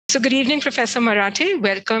So good evening, Professor Marathe.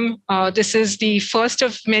 Welcome. This is the first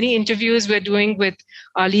of many interviews we're doing with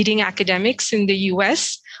leading academics in the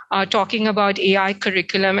US, talking about AI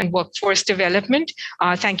curriculum and workforce development.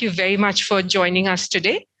 Thank you very much for joining us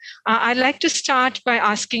today. I'd like to start by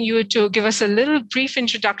asking you to give us a little brief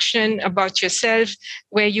introduction about yourself,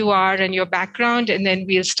 where you are and your background, and then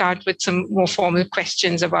we'll start with some more formal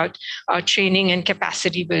questions about training and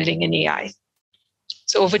capacity building in AI.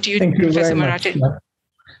 So over to you, Professor Marathe.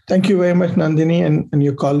 Thank you very much, Nandini, and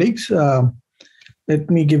your colleagues. Let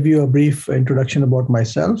me give you a brief introduction about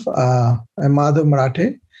myself. I'm Madhav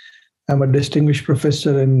Marathe. I'm a distinguished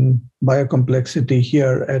professor in Biocomplexity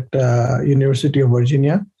here at University of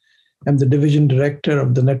Virginia. I'm the division director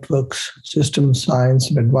of the Networks, Systems Science,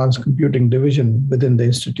 and Advanced Computing division within the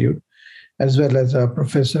institute, as well as a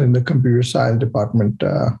professor in the Computer Science department.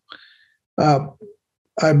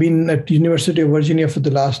 I've been at University of Virginia for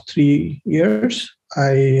the last 3 years.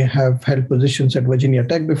 I have held positions at Virginia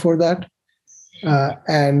Tech before that,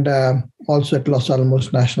 and also at Los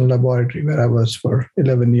Alamos National Laboratory, where I was for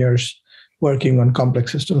 11 years working on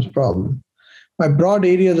complex systems problem. My broad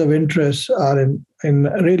areas of interest are in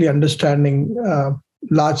really understanding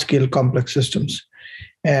large-scale complex systems.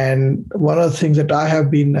 And one of the things that I have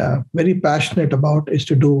been very passionate about is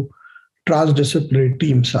to do transdisciplinary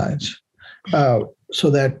team science. So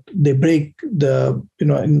that they break the,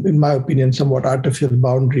 in my opinion, somewhat artificial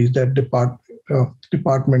boundaries that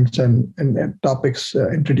departments and topics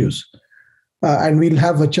introduce. And we'll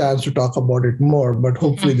have a chance to talk about it more, but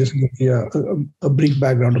hopefully this will be a brief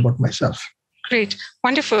background about myself. Great.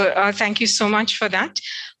 Wonderful. Thank you so much for that.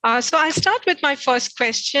 So I'll start with my first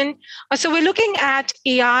question. So we're looking at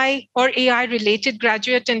AI or AI-related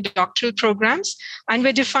graduate and doctoral programs, and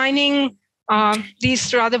we're defining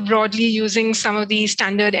these rather broadly using some of the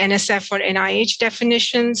standard NSF or NIH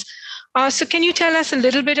definitions. So can you tell us a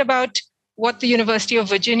little bit about what the University of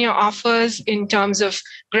Virginia offers in terms of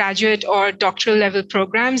graduate or doctoral level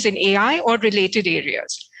programs in AI or related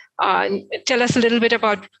areas? Tell us a little bit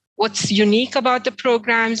about what's unique about the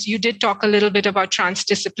programs. You did talk a little bit about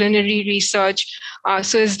transdisciplinary research.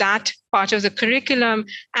 So is that part of the curriculum?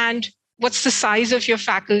 And what's the size of your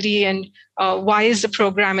faculty, and why is the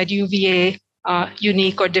program at UVA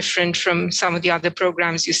unique or different from some of the other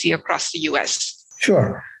programs you see across the US?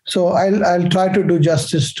 Sure. So I'll try to do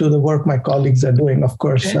justice to the work my colleagues are doing. Of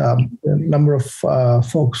course, a number of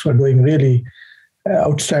folks who are doing really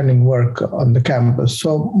outstanding work on the campus.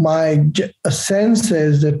 So my sense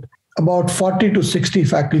is that about 40 to 60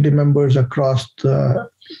 faculty members across the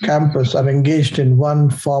campus are engaged in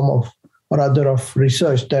one form or other of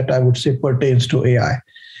research that I would say pertains to AI.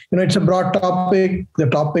 It's a broad topic. The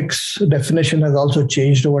topic's definition has also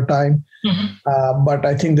changed over time. But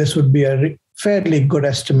I think this would be a fairly good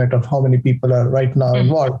estimate of how many people are right now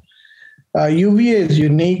involved. UVA is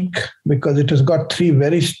unique because it has got 3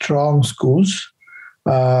 very strong schools,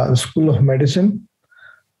 the School of Medicine,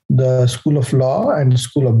 the School of Law, and the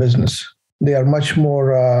School of Business. They are much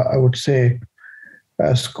more, I would say,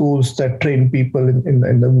 schools that train people in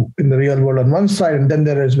the real world on one side, and then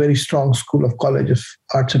there is very strong School of College of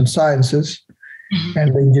Arts and Sciences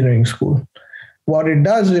and the Engineering School. What it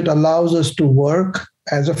does, it allows us to work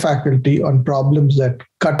as a faculty on problems that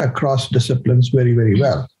cut across disciplines very, very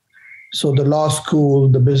well. So the law school,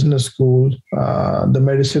 the business school,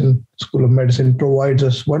 the School of Medicine provides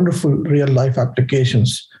us wonderful real life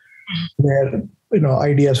applications where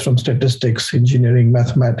ideas from statistics, engineering,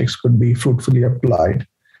 mathematics could be fruitfully applied.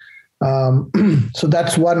 So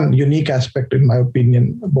that's one unique aspect, in my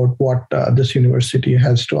opinion, about what this university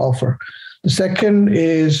has to offer. The second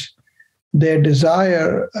is their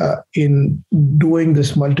desire in doing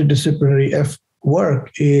this multidisciplinary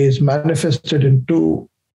work is manifested in two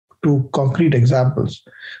concrete examples.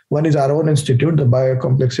 One is our own institute, the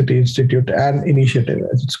Biocomplexity Institute and Initiative,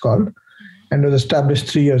 as it's called, and was established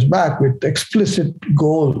 3 years back with the explicit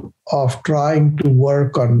goal of trying to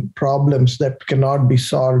work on problems that cannot be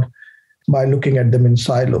solved by looking at them in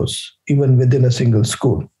silos, even within a single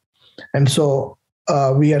school. And so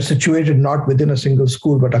we are situated not within a single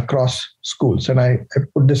school, but across schools. And I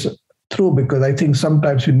put this through because I think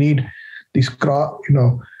sometimes you need these,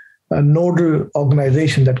 a nodal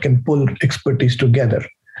organization that can pull expertise together.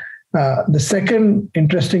 The second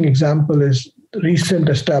interesting example is the recent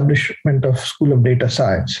establishment of School of Data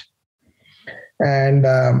Science. And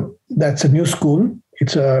that's a new school.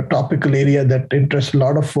 It's a topical area that interests a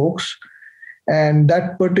lot of folks. And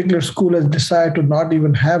that particular school has decided to not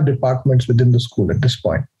even have departments within the school at this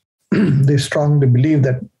point. They strongly believe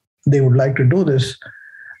that they would like to do this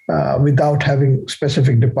without having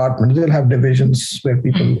specific departments. They'll have divisions where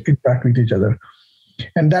people interact with each other.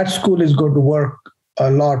 And that school is going to work a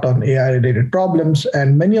lot on AI-related problems.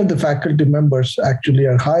 And many of the faculty members actually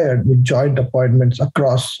are hired with joint appointments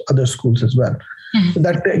across other schools as well. So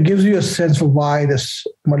that gives you a sense of why this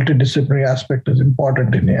multidisciplinary aspect is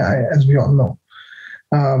important in AI, as we all know.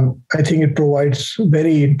 I think it provides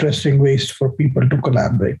very interesting ways for people to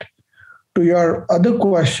collaborate. To your other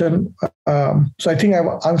question, so I think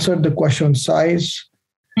I've answered the question on size,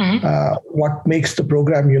 what makes the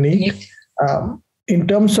program unique. In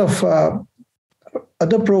terms of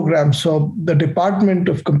other programs, so the Department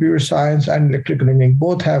of Computer Science and Electrical Engineering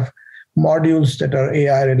both have modules that are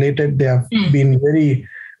AI related. They have been very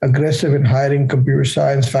aggressive in hiring computer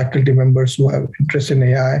science faculty members who have interest in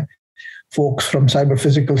AI, folks from cyber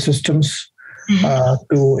physical systems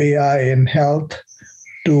to AI in health,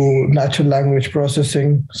 to natural language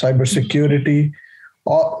processing, cybersecurity,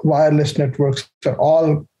 wireless networks are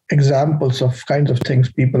all examples of kinds of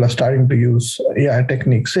things people are starting to use AI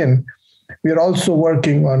techniques in. We are also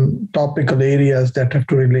working on topical areas that have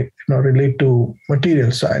to relate to material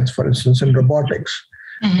science, for instance, in robotics,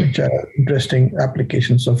 which are interesting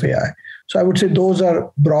applications of AI. So I would say those are,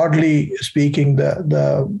 broadly speaking,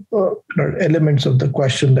 the elements of the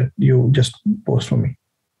question that you just posed for me.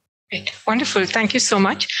 Great. Wonderful. Thank you so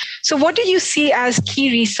much. So what do you see as key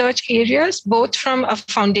research areas, both from a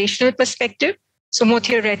foundational perspective, so more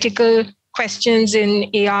theoretical questions in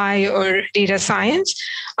AI or data science,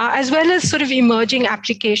 as well as sort of emerging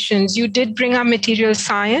applications? You did bring up material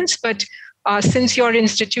science, but since your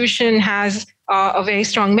institution has a very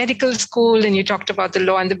strong medical school, and you talked about the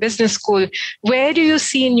law and the business school, where do you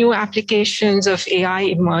see new applications of AI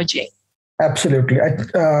emerging? Absolutely.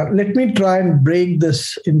 Let me try and break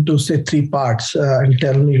this into, say, 3 parts and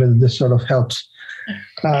tell me whether this sort of helps.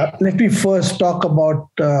 Let me first talk about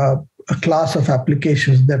a class of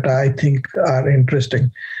applications that I think are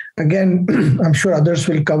interesting. Again, I'm sure others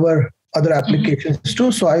will cover other applications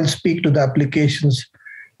too, so I'll speak to the applications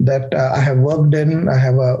that I have worked in, I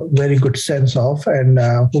have a very good sense of, and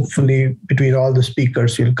hopefully between all the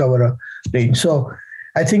speakers, you'll cover a range. So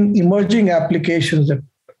I think emerging applications that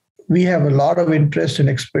we have a lot of interest and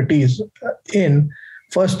expertise in.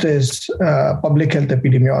 First is public health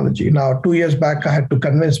epidemiology. Now, 2 years back, I had to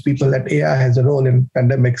convince people that AI has a role in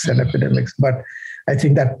pandemics and epidemics, but I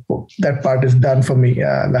think that part is done for me,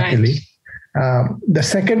 luckily. Right. The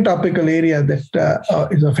second topical area that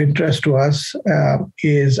is of interest to us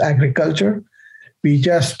is agriculture. We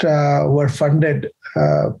just were funded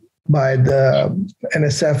by the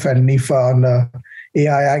NSF and NIFA on the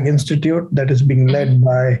AI Ag Institute that is being led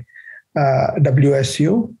by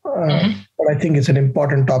WSU. But I think it's an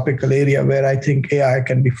important topical area where I think AI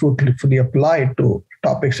can be fruitfully applied to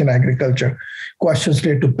topics in agriculture. Questions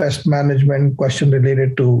related to pest management, questions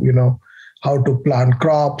related to, how to plant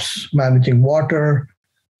crops, managing water,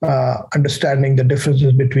 understanding the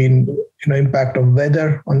differences between, impact of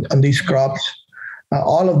weather on these crops.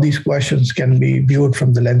 All of these questions can be viewed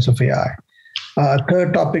from the lens of AI.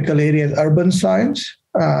 Third topical area is urban science,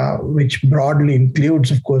 which broadly includes,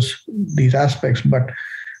 of course, these aspects. But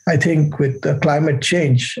I think with climate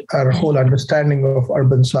change, our whole understanding of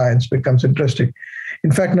urban science becomes interesting.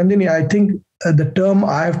 In fact, Nandini, I think the term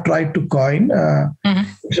I've tried to coin,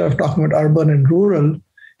 instead of talking about urban and rural,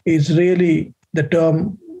 is really the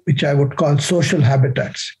term which I would call social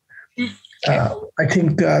habitats. I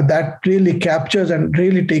think that really captures and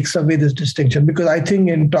really takes away this distinction, because I think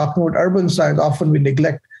in talking about urban science, often we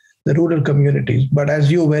neglect the rural communities. But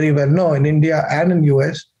as you very well know, in India and in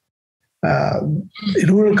US,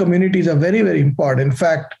 rural communities are very, very important. In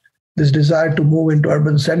fact, this desire to move into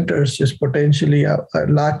urban centers is potentially a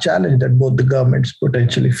large challenge that both the governments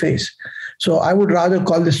potentially face. So I would rather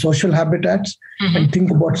call this social habitats and think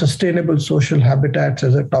about sustainable social habitats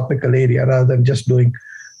as a topical area rather than just doing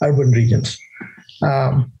urban regions.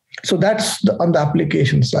 So that's on the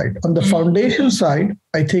application side. On the foundation side,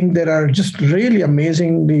 I think there are just really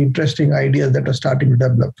amazingly interesting ideas that are starting to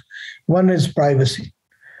develop. One is privacy.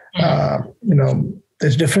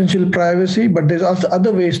 There's differential privacy, but there's also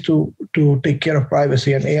other ways to take care of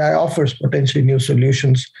privacy, and AI offers potentially new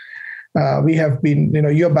solutions. We have been,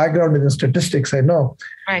 your background is in statistics, I know.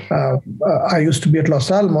 Right. I used to be at Los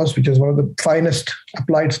Alamos, which is one of the finest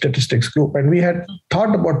applied statistics group. And we had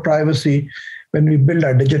thought about privacy when we build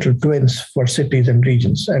our digital twins for cities and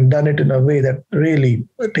regions, and done it in a way that really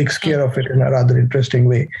takes care of it in a rather interesting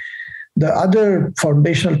way. The other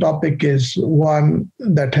foundational topic is one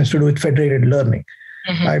that has to do with federated learning.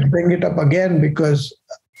 I bring it up again because,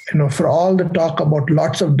 for all the talk about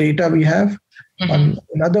lots of data we have, in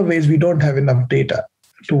other ways, we don't have enough data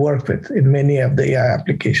to work with in many of the AI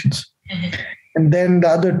applications. And then the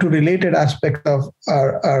other two related aspects of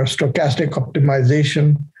are stochastic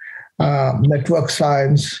optimization, network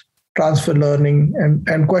science, transfer learning,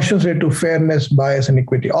 and questions related to fairness, bias, and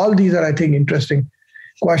equity. All these are, I think, interesting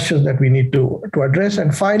questions that we need to address.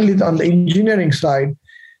 And finally, on the engineering side,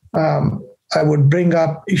 I would bring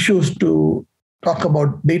up issues to talk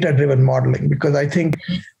about data-driven modeling, because I think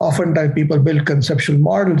oftentimes people build conceptual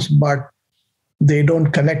models, but they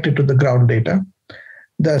don't connect it to the ground data.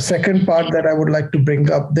 The second part that I would like to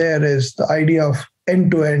bring up there is the idea of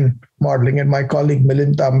end-to-end modeling. And my colleague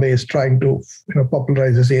Milind Tambe is trying to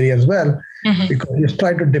popularize this area as well, because he's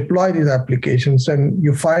trying to deploy these applications. And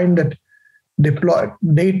you find that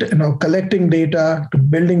collecting data, to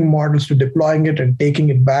building models, to deploying it and taking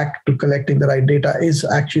it back to collecting the right data is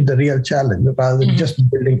actually the real challenge, rather than just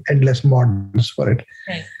building endless models for it.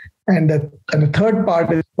 Right. And the third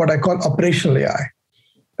part is what I call operational AI.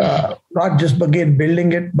 Not just again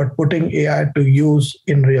building it, but putting AI to use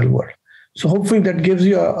in real world. So hopefully that gives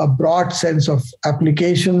you a broad sense of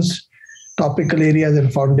applications, topical areas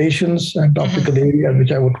and foundations, and topical areas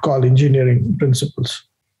which I would call engineering principles.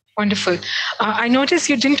 Wonderful. I noticed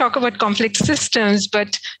you didn't talk about complex systems,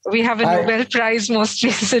 but we have a Nobel Prize most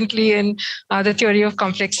recently in the theory of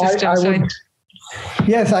complex systems.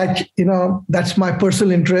 Yes, that's my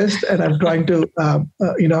personal interest, and I'm trying to,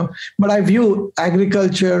 but I view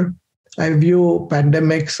agriculture, I view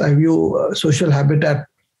pandemics, I view social habitat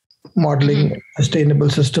modeling, sustainable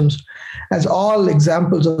systems as all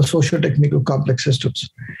examples of socio-technical complex systems.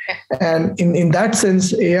 And in that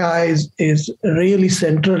sense, AI is really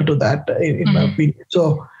central to that, in my opinion.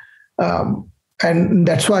 So, and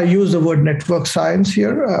that's why I use the word network science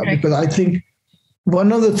here, because I think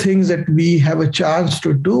one of the things that we have a chance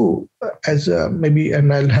to do as maybe,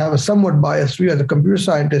 and I'll have a somewhat biased view as a computer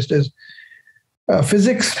scientist, is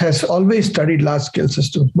physics has always studied large-scale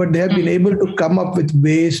systems, but they have been able to come up with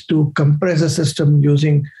ways to compress a system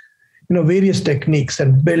using various techniques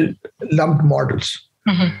and build lumped models,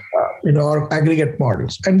 or aggregate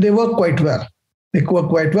models. And they work quite well. They work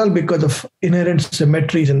quite well because of inherent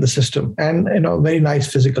symmetries in the system and very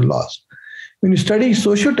nice physical laws. When you study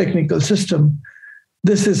socio-technical system,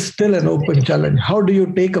 this is still an open challenge. How do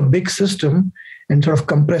you take a big system and sort of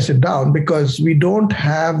compress it down? Because we don't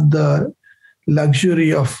have the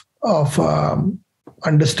luxury of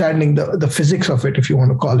understanding the physics of it, if you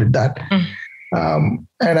want to call it that.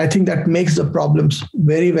 And I think that makes the problems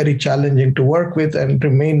very, very challenging to work with and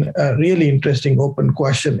remain a really interesting open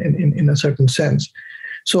question in a certain sense.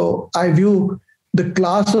 So I view the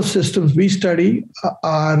class of systems we study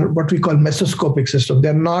are what we call mesoscopic systems.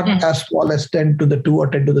 They're not as small as 10 to the 2 or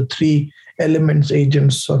 10 to the 3 elements,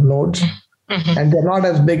 agents, or nodes. And they're not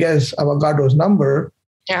as big as Avogadro's number,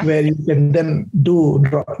 where you can then do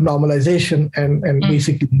normalization and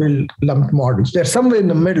basically build lumped models. They're somewhere in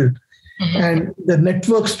the middle. And the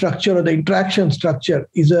network structure or the interaction structure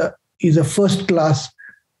is a first-class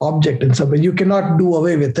object in some way. You cannot do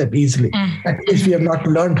away with it easily. At least we have not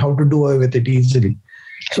learned how to do away with it easily.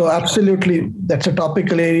 So absolutely, that's a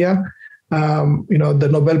topical area. The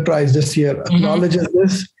Nobel Prize this year acknowledges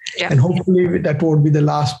this, and hopefully that won't be the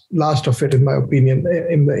last of it, in my opinion,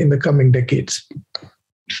 in the coming decades.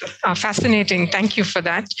 Fascinating. Thank you for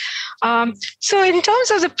that. So in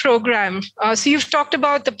terms of the program, so you've talked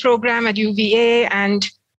about the program at UVA and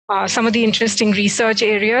some of the interesting research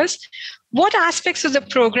areas. What aspects of the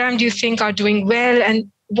program do you think are doing well, and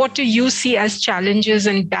what do you see as challenges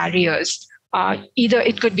and barriers? Either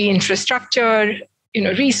it could be infrastructure,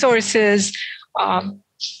 resources.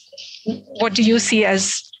 What do you see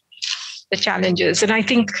as the challenges? And I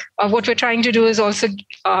think what we're trying to do is also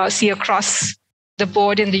see across the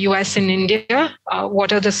board in the US and India,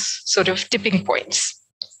 what are the sort of tipping points?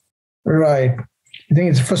 Right. I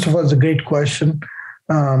think first of all, it's a great question.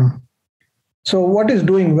 So what is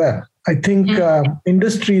doing well? I think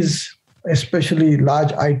industries, especially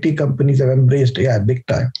large IT companies, have embraced AI big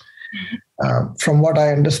time. From what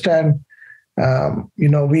I understand,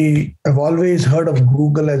 we have always heard of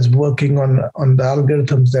Google as working on the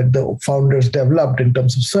algorithms that the founders developed in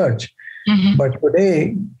terms of search. But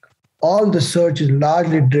today, all the search is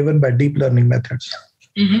largely driven by deep learning methods.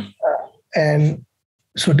 And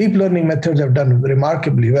so deep learning methods have done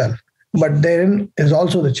remarkably well. But therein is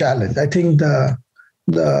also the challenge. I think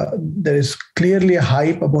there is clearly a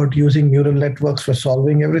hype about using neural networks for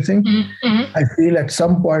solving everything. I feel at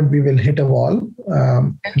some point we will hit a wall.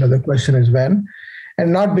 The question is when.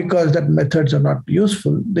 And not because that methods are not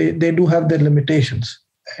useful. They do have their limitations.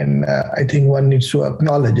 And I think one needs to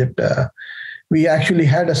acknowledge it. We actually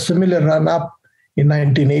had a similar run-up in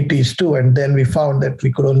 1980s too. And then we found that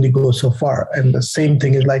we could only go so far. And the same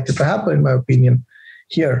thing is likely to happen, in my opinion,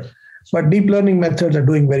 here. But deep learning methods are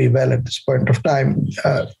doing very well at this point of time.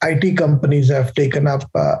 IT companies have taken up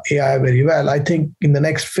AI very well. I think in the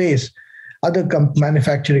next phase, other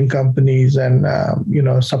manufacturing companies and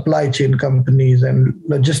supply chain companies and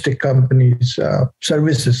logistic companies,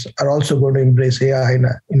 services are also going to embrace AI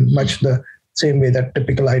in much the same way that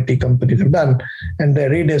typical IT companies have done, and they're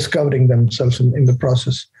rediscovering themselves in the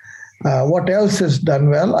process. What else has done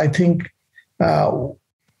well? I think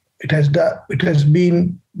it has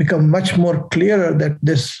become much more clearer that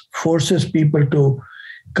this forces people to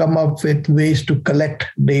come up with ways to collect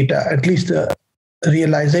data, at least the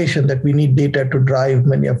realization that we need data to drive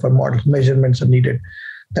many of our models. Measurements are needed.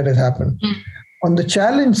 That has happened. On the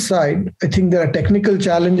challenge side, I think there are technical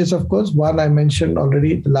challenges, of course. One I mentioned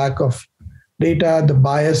already, the lack of data, the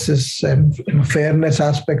biases and fairness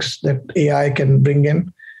aspects that AI can bring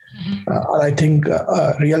in are, I think,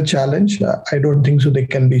 a real challenge. I don't think so they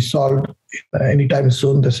can be solved anytime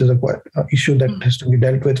soon. This is an issue that has to be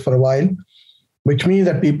dealt with for a while, which means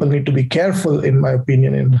that people need to be careful, in my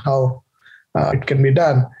opinion, in how it can be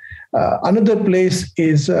done. Another place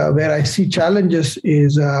is where I see challenges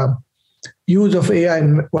is use of AI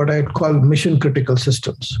in what I call mission critical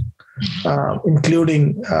systems,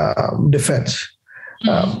 including defense.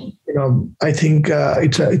 I think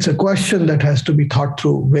it's a question that has to be thought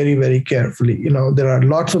through very, very carefully. There are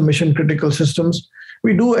lots of mission critical systems.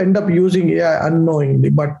 We do end up using AI unknowingly,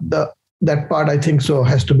 but that part, I think, so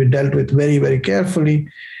has to be dealt with very, very carefully,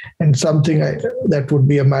 and something that would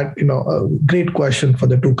be a great question for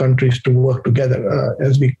the two countries to work together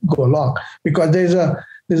as we go along, because there's an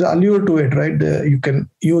allure to it, right? You can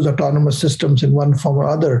use autonomous systems in one form or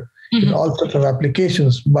other in all sorts of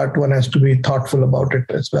applications, but one has to be thoughtful about it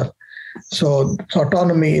as well. So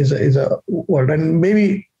autonomy is a word, and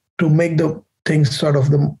maybe to make the things sort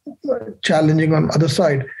of the challenging on the other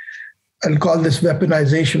side, I'll call this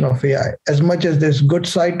weaponization of AI. As much as there's good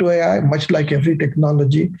side to AI, much like every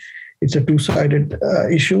technology, it's a two-sided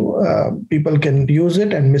issue. People can use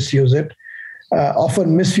it and misuse it.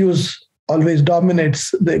 Often misuse always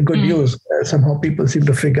dominates the good use. Somehow people seem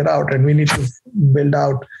to figure out, and we need to build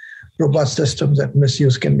out robust systems that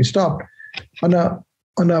misuse can be stopped. On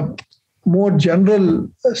a more general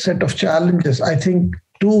set of challenges, I think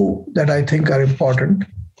two that I think are important.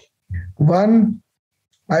 One,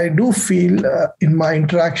 I do feel in my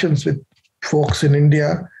interactions with folks in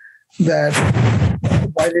India that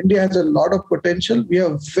while India has a lot of potential, we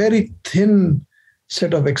have a very thin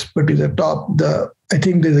set of expertise at top. I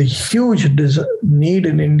think there's a huge need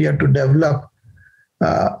in India to develop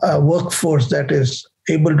a workforce that is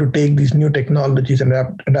able to take these new technologies and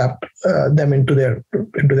adapt them into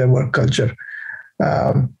their work culture.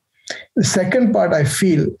 The second part I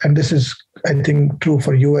feel, and this is, I think, true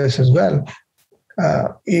for US as well,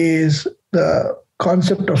 is the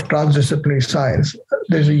concept of transdisciplinary science.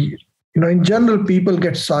 In general, people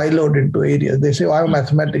get siloed into areas. They say, I'm a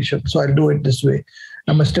mathematician, so I'll do it this way.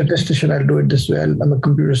 I'm a statistician, I'll do it this way. I'm a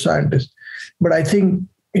computer scientist. But I think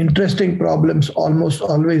interesting problems almost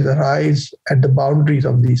always arise at the boundaries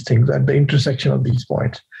of these things, at the intersection of these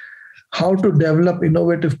points. How to develop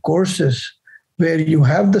innovative courses where you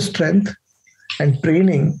have the strength and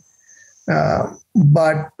training,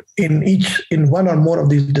 but in one or more of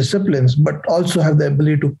these disciplines, but also have the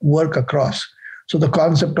ability to work across. So the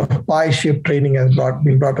concept of pie-shaped training has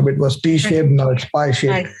been brought up. It was T-shaped, now it's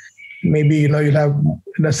pie-shaped. Right. Maybe you'll have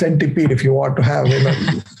a centipede if you want to have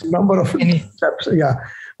a number of steps. Yeah,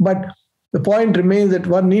 but the point remains that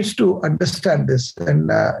one needs to understand this. And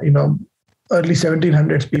early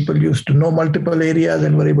 1700s, people used to know multiple areas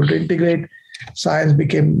and were able to integrate. Science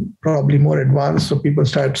became probably more advanced, so people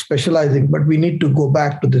started specializing. But we need to go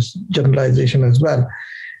back to this generalization as well.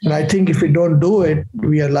 And I think if we don't do it,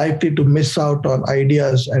 we are likely to miss out on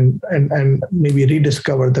ideas and maybe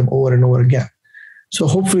rediscover them over and over again. So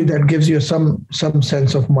hopefully that gives you some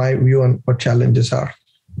sense of my view on what challenges are.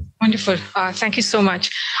 Wonderful. Thank you so much.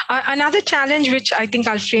 Another challenge, which I think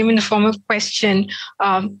I'll frame in the form of question,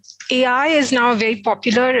 AI is now very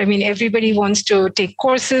popular. I mean, everybody wants to take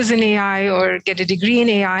courses in AI or get a degree in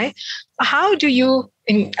AI. How do you,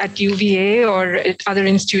 at UVA or at other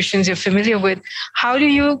institutions you're familiar with, how do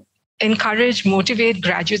you encourage, motivate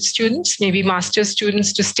graduate students, maybe master's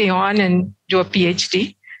students, to stay on and do a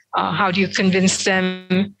PhD? How do you convince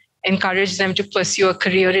them, encourage them to pursue a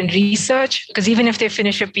career in research? Because even if they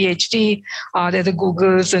finish a PhD, there are the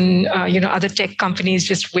Googles and other tech companies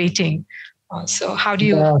just waiting. So how do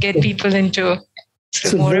you get people into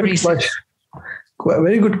more research?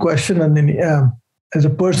 Very good question, Nandini. As a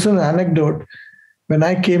personal anecdote, when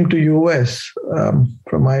I came to US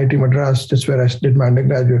from IIT Madras, that's where I did my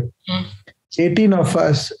undergraduate, 18 of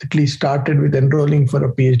us at least started with enrolling for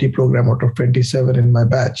a PhD program out of 27 in my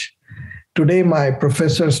batch. Today, my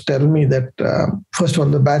professors tell me that, first of all,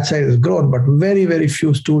 the batch size has grown, but very, very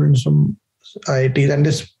few students from IITs, and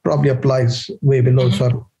this probably applies way below. So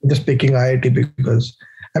I'm just picking IIT because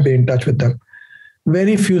I've been in touch with them.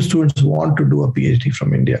 Very few students want to do a PhD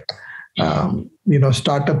from India.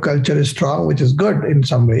 Startup culture is strong, which is good in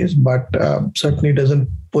some ways, but certainly doesn't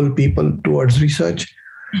pull people towards research.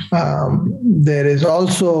 There is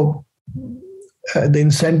also the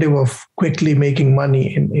incentive of quickly making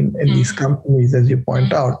money in these companies, as you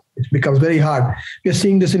point out. It becomes very hard. We're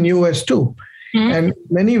seeing this in US too. And in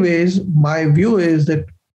many ways, my view is that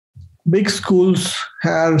big schools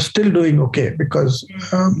are still doing okay because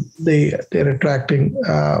they're attracting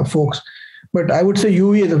folks. But I would say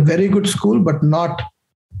UE is a very good school, but not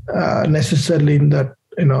necessarily in that,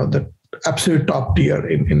 the absolute top tier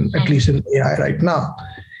in at least in AI right now.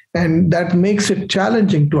 And that makes it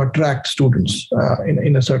challenging to attract students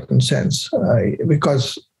in a certain sense,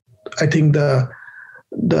 because I think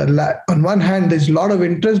on one hand, there's a lot of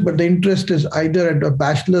interest, but the interest is either at a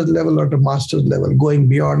bachelor's level or at a master's level. Going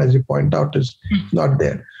beyond, as you point out, is not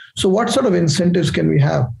there. So what sort of incentives can we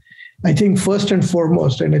have? I think first and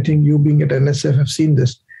foremost, and I think you being at NSF have seen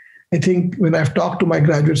this, I think when I've talked to my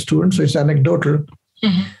graduate students, so it's anecdotal,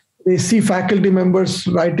 they see faculty members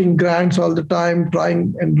writing grants all the time,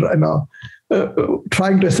 trying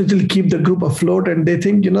to essentially keep the group afloat, and they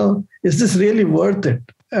think, is this really worth it?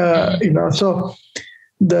 So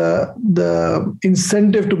the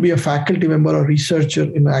incentive to be a faculty member or researcher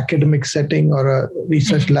in an academic setting or a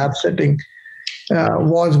research lab setting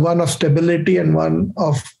was one of stability and one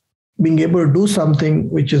of being able to do something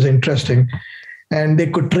which is interesting. And they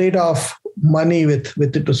could trade off money with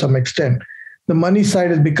it to some extent. The money side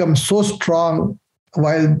has become so strong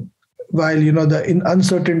while the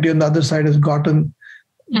uncertainty on the other side has gotten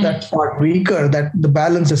that part weaker, that the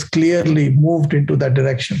balance has clearly moved into that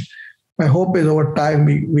direction. My hope is over time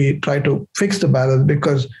we try to fix the balance,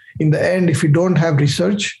 because in the end, if we don't have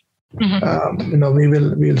research,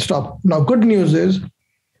 we'll stop. Now, good news is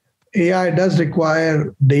AI does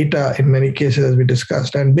require data in many cases, as we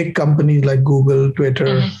discussed, and big companies like Google,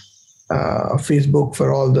 Twitter, Facebook,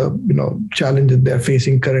 for all the challenges they're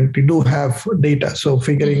facing currently, do have data. So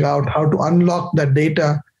figuring out how to unlock that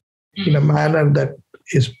data in a manner that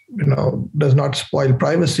is does not spoil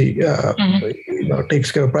privacy,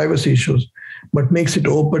 takes care of privacy issues, but makes it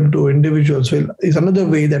open to individuals is another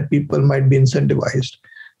way that people might be incentivized.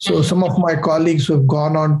 So some of my colleagues who have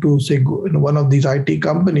gone on to say one of these IT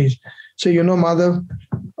companies say, Madhav,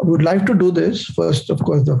 I would like to do this. First, of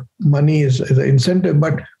course, the money is an incentive,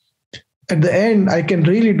 but at the end, I can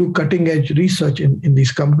really do cutting edge research in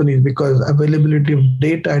these companies because availability of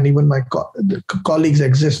data and even my colleagues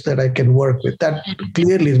exist that I can work with. That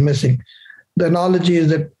clearly is missing. The analogy is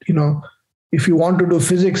that, if you want to do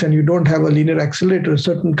physics and you don't have a linear accelerator,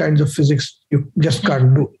 certain kinds of physics you just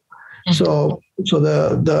can't do. So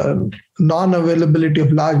the non-availability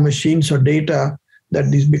of large machines or data that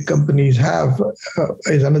these big companies have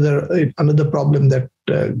is another problem that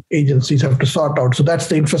agencies have to sort out. So that's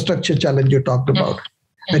the infrastructure challenge you talked about.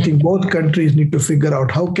 I think both countries need to figure out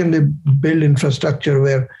how can they build infrastructure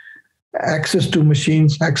where access to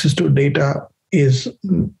machines, access to data is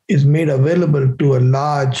made available to a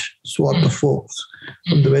large swath of folks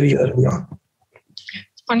from the very early on.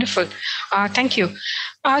 Wonderful. Thank you.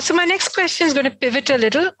 So my next question is going to pivot a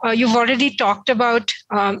little. You've already talked about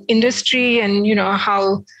industry and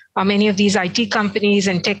how many of these IT companies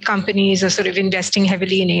and tech companies are sort of investing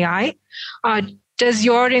heavily in AI. Does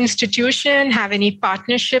your institution have any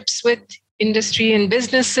partnerships with industry and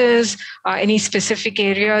businesses, any specific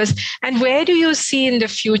areas? And where do you see in the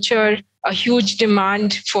future a huge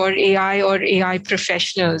demand for AI or AI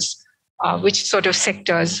professionals? Which sort of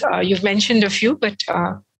sectors? You've mentioned a few, but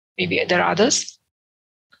maybe there are others.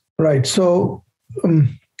 Right. So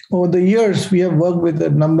over the years, we have worked with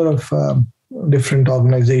a number of different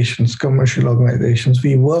organizations, commercial organizations.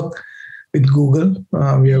 We work with Google.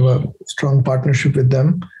 We have a strong partnership with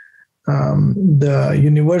them. The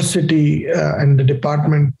university and the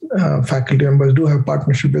department faculty members do have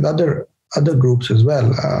partnership with other groups as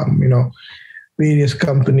well. Various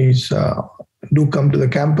companies do come to the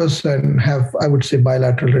campus and have, I would say,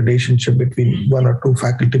 bilateral relationship between one or two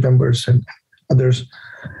faculty members and others.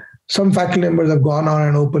 Some faculty members have gone on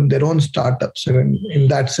and opened their own startups. And in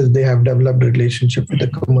that sense, they have developed a relationship with the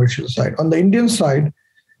commercial side. On the Indian side,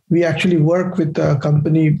 we actually work with a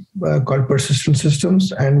company called Persistent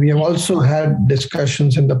Systems. And we have also had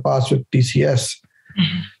discussions in the past with TCS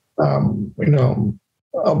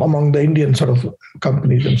among the Indian sort of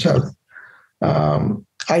companies themselves.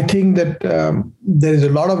 I think that there is a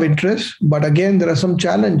lot of interest, but again, there are some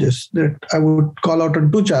challenges that I would call out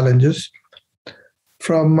on two challenges.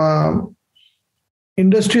 From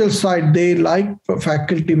industrial side, they like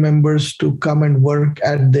faculty members to come and work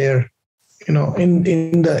at their,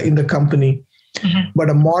 in the company. But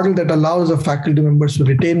a model that allows the faculty members to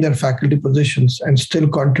retain their faculty positions and still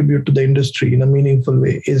contribute to the industry in a meaningful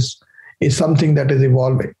way is something that is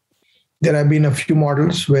evolving. There have been a few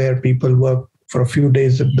models where people work for a few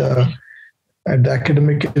days at the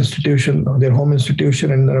academic institution or their home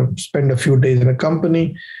institution and spend a few days in a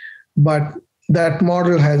company. But that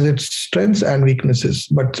model has its strengths and weaknesses,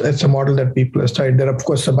 but it's a model that people have studied. There are, of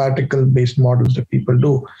course, sabbatical-based models that people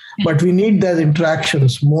do, but we need those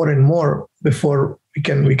interactions more and more before we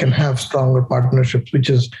can have stronger partnerships, which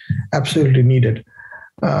is absolutely needed.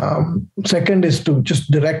 Second is to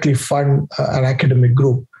just directly fund an academic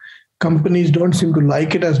group. Companies don't seem to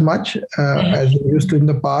like it as much as they used to in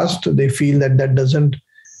the past. They feel that doesn't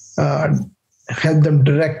help them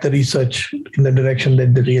direct the research in the direction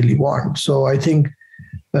that they really want. So I think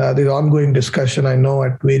there's ongoing discussion, I know,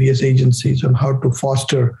 at various agencies on how to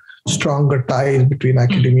foster stronger ties between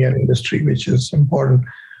academia and industry, which is important.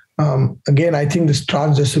 Again, I think this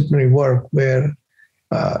transdisciplinary work where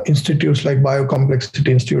institutes like Biocomplexity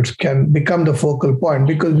institutes can become the focal point,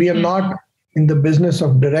 because we are not in the business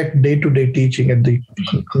of direct day-to-day teaching on the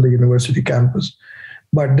university campus.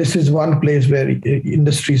 But this is one place where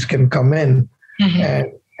industries can come in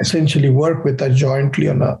and essentially work with us jointly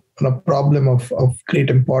on a problem of great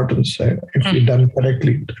importance. If we done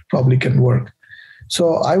correctly, it probably can work.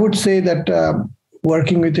 So I would say that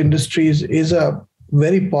working with industries is a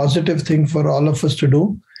very positive thing for all of us to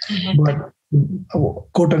do. But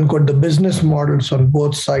quote unquote, the business models on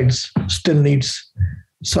both sides still needs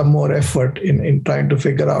some more effort in trying to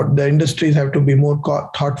figure out. The industries have to be more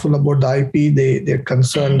thoughtful about the IP. They're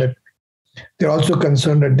concerned that they're also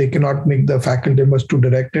concerned that they cannot make the faculty members too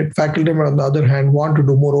directed. Faculty members, on the other hand, want to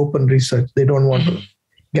do more open research. They don't want to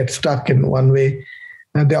get stuck in one way.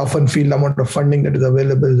 And they often feel the amount of funding that is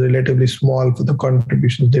available is relatively small for the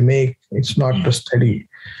contributions they make. It's not steady.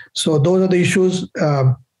 So those are the issues.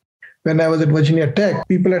 When I was at Virginia Tech,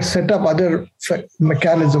 people had set up other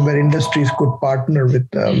mechanisms where industries could partner with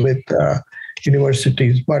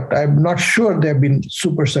universities, but I'm not sure they've been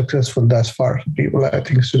super successful thus far. People, I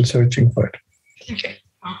think, still searching for it. Okay,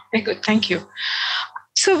 very good. Thank you.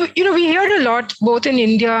 So, we hear a lot, both in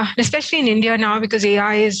India, especially in India now, because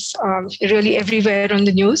AI is really everywhere on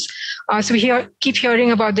the news. So we keep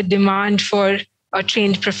hearing about the demand for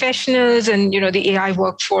trained professionals and, the AI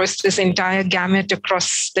workforce, this entire gamut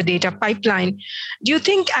across the data pipeline. Do you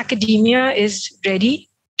think academia is ready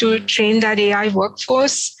to train that AI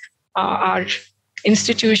workforce? Are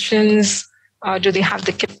institutions, do they have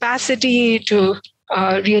the capacity to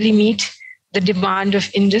really meet the demand of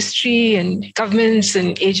industry and governments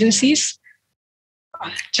and agencies?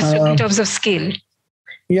 Just in terms of scale.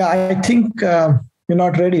 Yeah, I think we're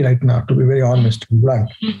not ready right now, to be very honest and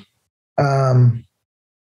blunt.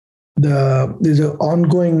 There's an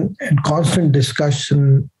ongoing and constant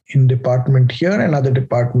discussion in department here and other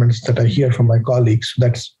departments that I hear from my colleagues.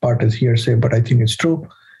 That part is hearsay, but I think it's true,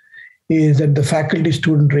 is that the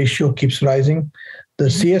faculty-student ratio keeps rising. The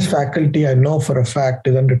CS faculty, I know for a fact,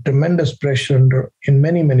 is under tremendous pressure in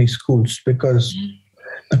many, many schools because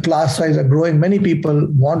the class size are growing. Many people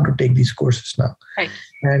want to take these courses now. Right.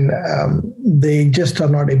 And they just are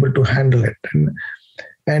not able to handle it.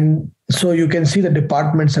 And so you can see the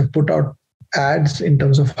departments have put out ads in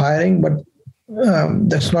terms of hiring, but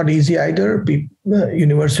that's not easy either.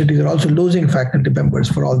 Universities are also losing faculty members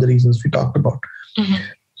for all the reasons we talked about.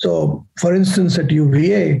 So, for instance, at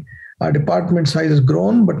UVA, our department size has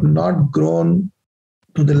grown, but not grown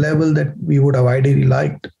to the level that we would have ideally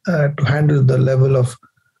liked to handle the level of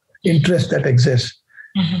interest that exists.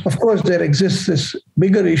 Of course, there exists this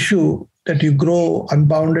bigger issue that you grow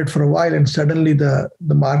unbounded for a while and suddenly the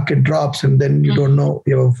market drops and then you don't know,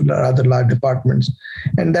 you have rather large departments.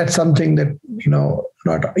 And that's something that,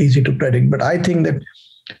 not easy to predict. But I think that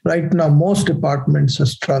right now, most departments are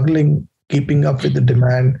struggling keeping up with the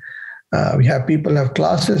demand. People have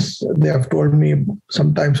classes. They have told me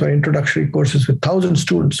sometimes for introductory courses with 1,000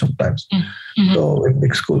 students sometimes. So in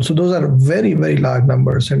big schools. So those are very, very large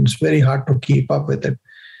numbers and it's very hard to keep up with it.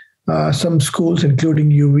 Some schools,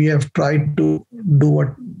 including UV, have tried to do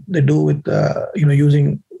what they do with,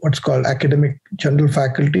 using what's called academic general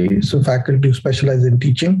faculty. So faculty who specialize in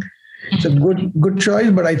teaching. It's a good choice,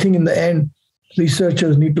 but I think in the end,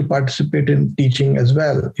 researchers need to participate in teaching as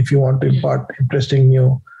well if you want to impart interesting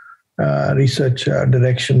new research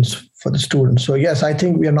directions for the students. So yes, I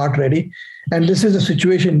think we are not ready. And this is a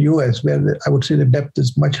situation in US where I would say the depth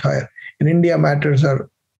is much higher. In India, matters are,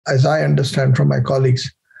 as I understand from my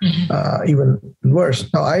colleagues, even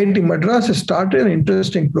worse. Now, IIT Madras has started an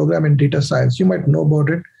interesting program in data science. You might know about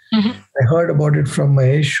it. I heard about it from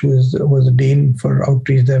Mahesh, who was the dean for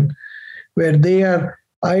outreach then, where they are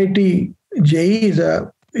IIT JEE is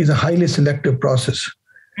a highly selective process.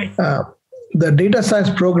 The data science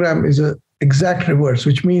program is a exact reverse,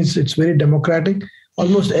 which means it's very democratic.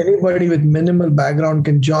 Almost anybody with minimal background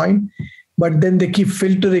can join, but then they keep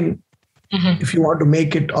filtering if you want to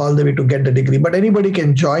make it all the way to get the degree. But anybody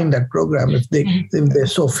can join that program if they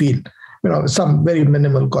so feel, some very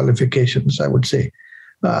minimal qualifications, I would say.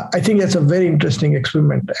 I think that's a very interesting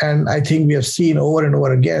experiment. And I think we have seen over and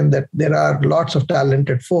over again that there are lots of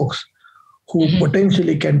talented folks who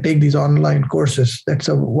potentially can take these online courses. That's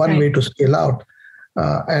one way to scale out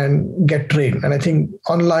and get trained. And I think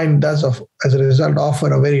online does, as a result,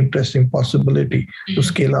 offer a very interesting possibility to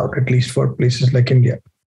scale out, at least for places like India.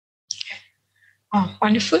 Oh,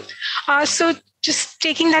 wonderful. So just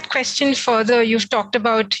taking that question further, you've talked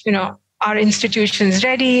about, are institutions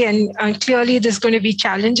ready? And clearly there's going to be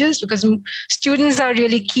challenges because students are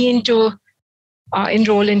really keen to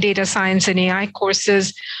enroll in data science and AI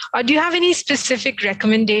courses. Do you have any specific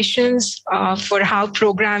recommendations for how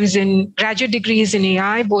programs in graduate degrees in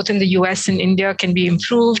AI, both in the US and India, can be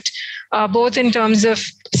improved, both in terms of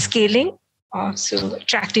scaling, so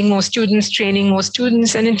attracting more students, training more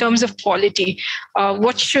students, and in terms of quality,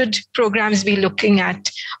 what should programs be looking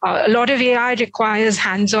at? A lot of AI requires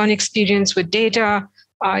hands-on experience with data.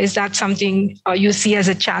 Is that something you see as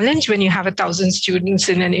a challenge when you have 1,000 students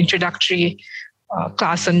in an introductory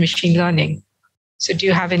class on machine learning? So do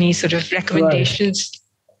you have any sort of recommendations?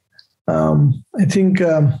 Right. I think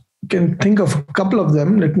can think of a couple of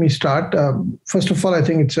them. Let me start. First of all, I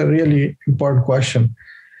think it's a really important question.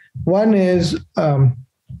 One is,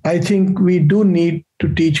 I think we do need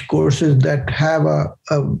to teach courses that have a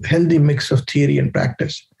healthy mix of theory and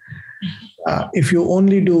practice. If you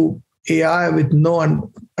only do AI with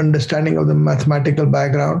no understanding of the mathematical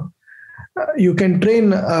background, you can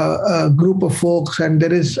train a group of folks and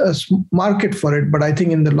there is a market for it, but I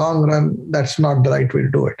think in the long run, that's not the right way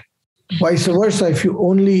to do it. Vice versa, if you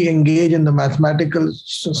only engage in the mathematical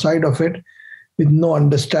side of it with no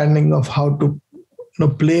understanding of how to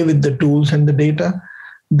play with the tools and the data,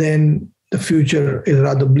 then the future is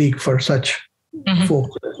rather bleak for such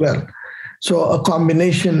folks as well. So a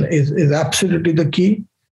combination is absolutely the key.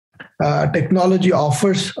 Technology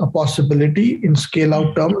offers a possibility in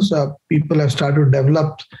scale-out terms. People have started to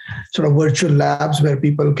develop sort of virtual labs where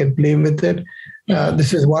people can play with it.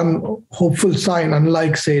 This is one hopeful sign,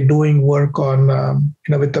 unlike, say, doing work on,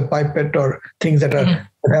 with the pipette or things that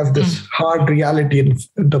have this hard reality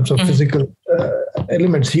in terms of physical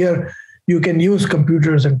elements. Here, you can use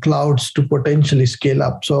computers and clouds to potentially scale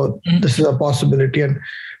up. So this is a possibility. And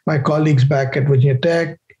my colleagues back at Virginia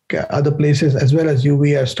Tech, other places, as well as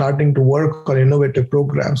UV, are starting to work on innovative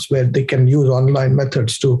programs where they can use online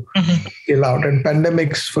methods to scale out. And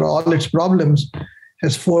pandemics, for all its problems,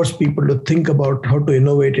 has forced people to think about how to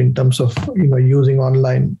innovate in terms of using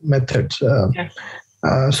online methods.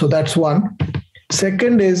 So that's one.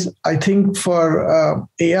 Second is, I think for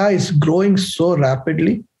AI is growing so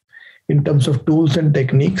rapidly in terms of tools and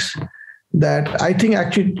techniques that I think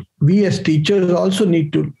actually we as teachers also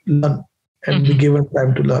need to learn and be given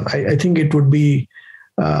time to learn. I think it would be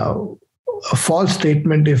a false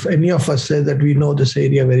statement if any of us say that we know this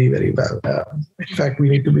area very, very well. In fact, we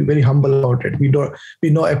need to be very humble about it. We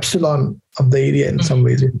know epsilon of the area in some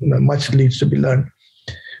ways. Much needs to be learned.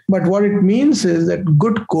 But what it means is that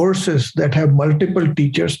good courses that have multiple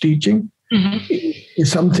teachers teaching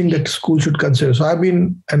is something that schools should consider. So I've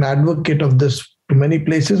been an advocate of this to many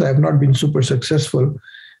places. I have not been super successful,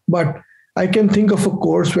 but I can think of a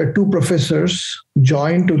course where two professors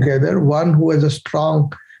join together, one who has a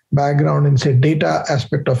strong background in, say, data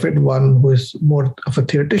aspect of it, one who is more of a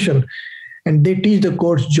theoretician, and they teach the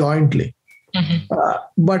course jointly.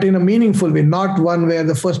 But in a meaningful way, not one where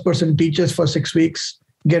the first person teaches for 6 weeks,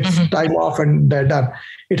 gets time off and they're done.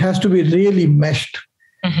 It has to be really meshed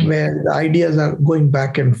where the ideas are going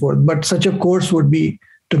back and forth. But such a course would be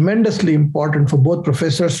tremendously important for both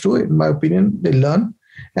professors too, in my opinion. They learn,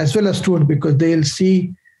 as well as students, because they'll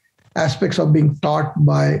see aspects of being taught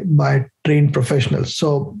by trained professionals.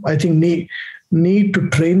 So I think need to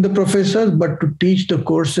train the professors, but to teach the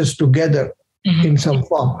courses together in some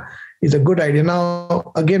form. is a good idea.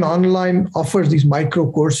 Now, again, online offers these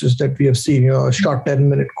micro courses that we have seen, a short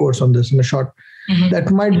 10-minute course on this and a short.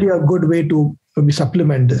 That might be a good way to maybe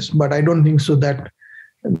supplement this, but I don't think so that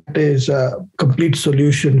is a complete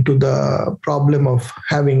solution to the problem of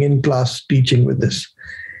having in-class teaching with this.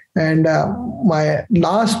 And my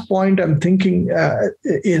last point I'm thinking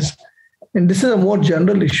is, and this is a more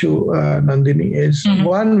general issue, Nandini, is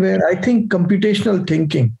one where I think computational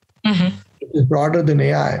thinking is broader than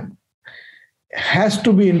AI, has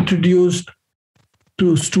to be introduced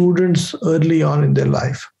to students early on in their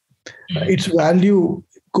life. Its value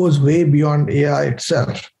goes way beyond AI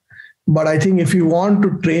itself. But I think if you want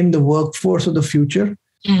to train the workforce of the future,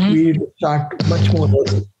 we start much more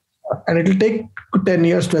early. And it will take 10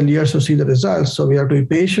 years, 12 years to see the results. So we have to be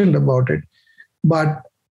patient about it. But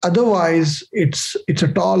otherwise, it's a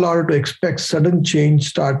tall order to expect sudden change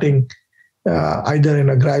starting either in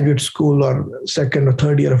a graduate school or second or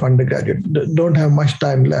third year of undergraduate. Don't have much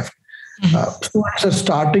time left. Students are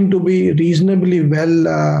starting to be reasonably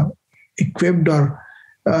well equipped or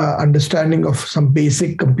understanding of some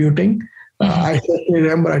basic computing. I certainly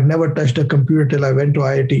remember I'd never touched a computer till I went to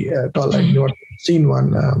IIT at all. I'd not seen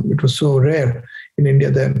one. It was so rare in India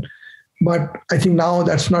then. But I think now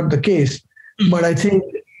that's not the case. But I think,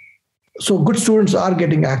 so good students are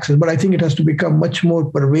getting access, but I think it has to become much more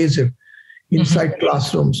pervasive inside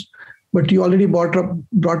classrooms. But you already brought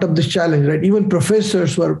up this challenge, right? Even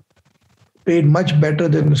professors who are paid much better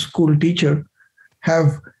than a school teacher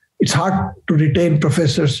it's hard to retain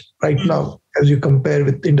professors right now as you compare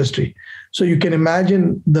with industry. So you can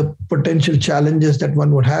imagine the potential challenges that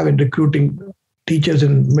one would have in recruiting teachers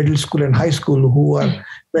in middle school and high school who are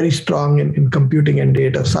very strong in computing and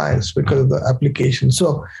data science because of the application.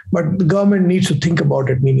 So, but the government needs to think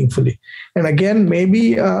about it meaningfully. And again,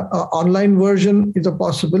 maybe an online version is a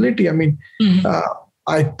possibility. I mean,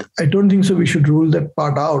 I don't think so we should rule that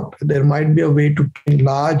part out. There might be a way to train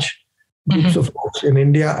large groups of folks in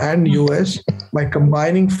India and US by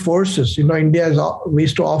combining forces. India has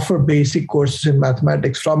ways to offer basic courses in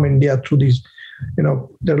mathematics from India through these,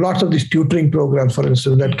 there are lots of these tutoring programs, for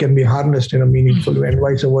instance, that can be harnessed in a meaningful way, and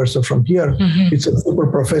vice versa from here. It's a super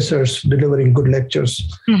professors delivering good lectures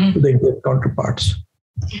to the Indian counterparts.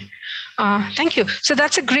 Thank you. So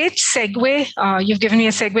that's a great segue. You've given me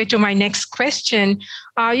a segue to my next question.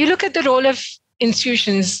 You look at the role of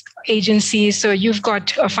institutions, agencies. So you've got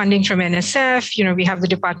funding from NSF. We have the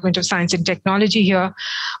Department of Science and Technology here.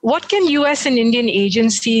 What can US and Indian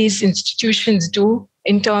agencies, institutions do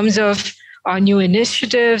in terms of new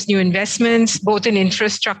initiatives, new investments, both in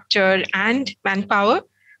infrastructure and manpower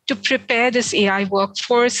to prepare this AI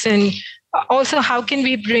workforce? And also, how can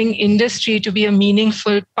we bring industry to be a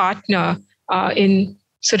meaningful partner in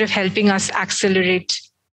sort of helping us accelerate,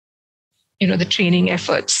 the training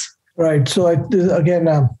efforts? Right. So again,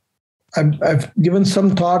 I've given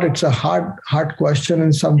some thought. It's a hard question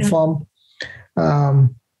in some form.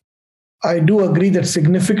 I do agree that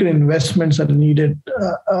significant investments are needed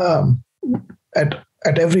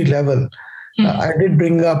at every level. I did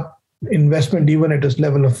bring up investment even at this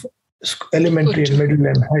level of elementary and middle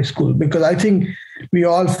and high school, because I think we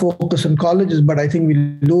all focus on colleges, but I think we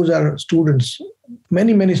lose our students.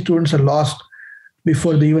 Many students are lost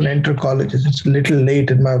before they even enter colleges. It's a little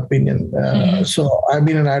late, in my opinion. So I've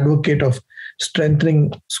been an advocate of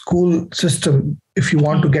strengthening school system. If you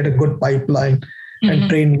want to get a good pipeline and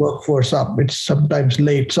train workforce up, it's sometimes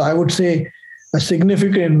late. So I would say a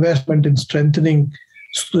significant investment in strengthening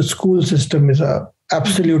the school system is a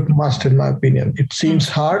absolute must, in my opinion. It seems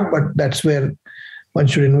hard, but that's where one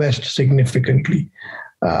should invest significantly.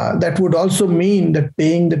 That would also mean that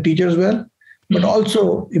paying the teachers well, but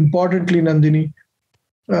also importantly, Nandini,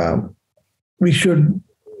 we should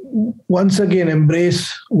once again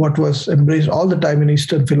embrace what was embraced all the time in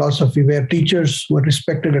Eastern philosophy, where teachers were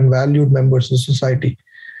respected and valued members of society.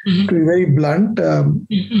 To be very blunt,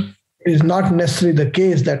 it is not necessarily the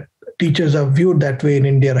case that teachers are viewed that way in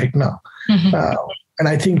India right now. And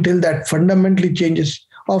I think till that fundamentally changes,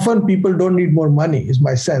 often people don't need more money, is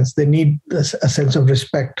my sense. They need a sense of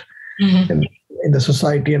respect in the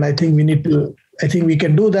society. And I think we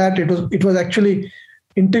can do that. It was actually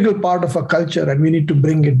integral part of our culture, and we need to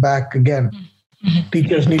bring it back again.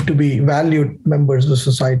 Teachers need to be valued members of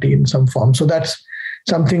society in some form. So that's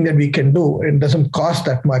something that we can do. It doesn't cost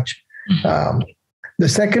that much. The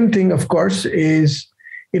second thing, of course, is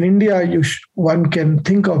in India, one can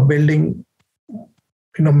think of building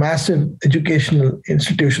massive educational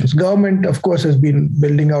institutions. Government, of course, has been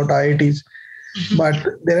building out IITs, but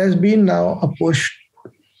there has been now a push,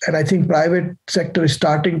 and I think private sector is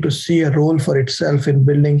starting to see a role for itself in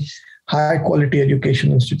building high quality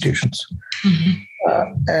education institutions.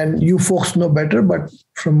 And you folks know better, but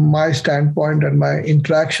from my standpoint and my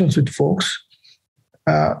interactions with folks,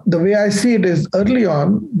 the way I see it is early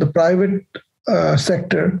on, the private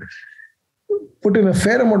sector put in a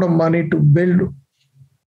fair amount of money to build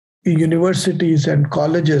universities and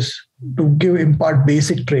colleges to impart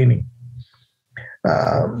basic training.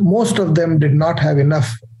 Most of them did not have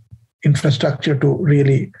enough infrastructure to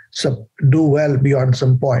really do well beyond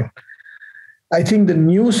some point. I think the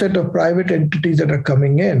new set of private entities that are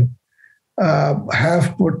coming in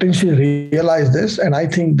have potentially realized this, and I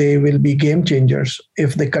think they will be game changers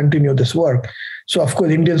if they continue this work. So, of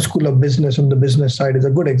course, Indian School of Business on the business side is a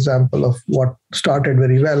good example of what started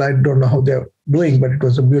very well. I don't know how they're doing, but it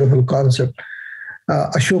was a beautiful concept.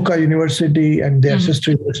 Ashoka University and their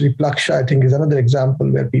sister university, Plaksha, I think, is another example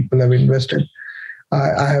where people have invested.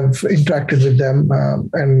 I have interacted with them,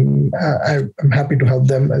 and I'm happy to help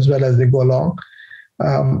them as well as they go along.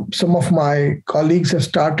 Some of my colleagues have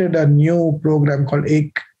started a new program called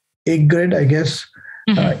Egg Grid, I guess.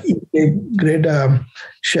 Egg Grid,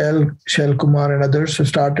 Shell Kumar and others have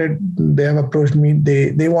started. They have approached me.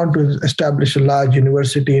 They want to establish a large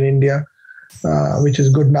university in India, which is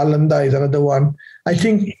good. Nalanda is another one. I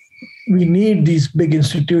think we need these big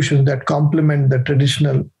institutions that complement the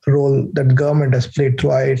traditional role that government has played through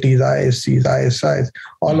IITs, ISCs, ISIs.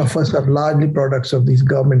 All of us are largely products of these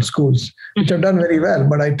government schools, which have done very well.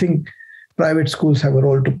 But I think private schools have a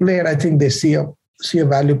role to play, and I think they see a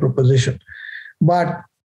value proposition. But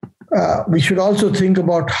we should also think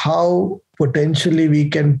about how potentially we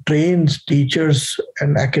can train teachers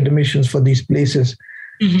and academicians for these places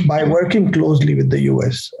by working closely with the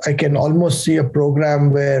US. I can almost see a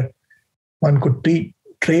program where one could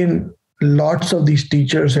train lots of these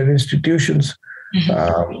teachers and institutions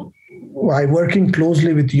by working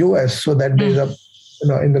closely with US, so that there's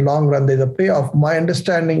in the long run, there's a payoff. My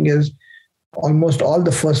understanding is almost all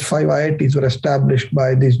the first 5 IITs were established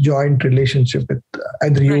by this joint relationship with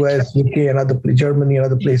either US, UK, and Germany, and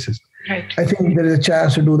other places. Right. I think there is a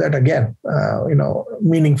chance to do that again,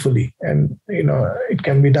 meaningfully, and it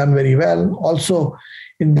can be done very well. Also,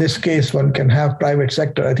 in this case, one can have private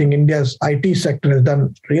sector. I think India's IT sector has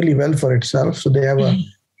done really well for itself, so they have a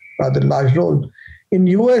rather large role. In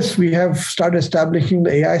US, we have started establishing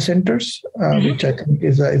the AI centers, which I think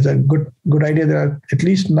is a good idea. There are at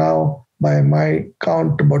least now, by my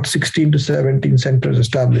count, about 16 to 17 centers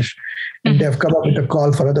established, and they have come up with a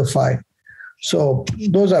call for another 5. So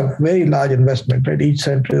those are very large investment, right? Each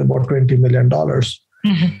center is about $20 million.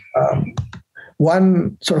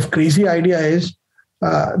 One sort of crazy idea is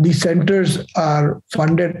these centers are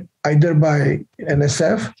funded either by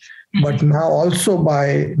NSF, but now also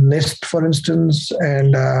by NIST, for instance,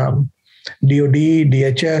 and DOD,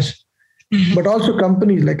 DHS, but also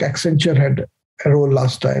companies like Accenture had a role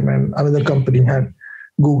last time, and another company had,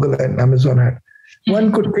 Google and Amazon had.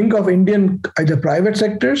 One could think of Indian either private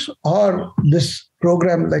sectors or this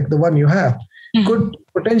program like the one you have could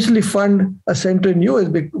potentially fund a center in US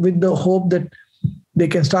with the hope that they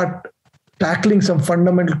can start tackling some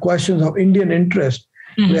fundamental questions of Indian interest,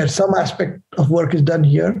 where some aspect of work is done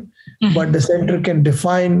here, but the center can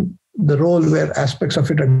define the role where aspects of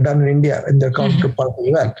it are done in India and their counterpart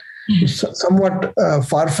as well. It's somewhat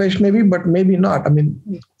far-fetched maybe, but maybe not. I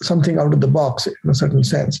mean, something out of the box in a certain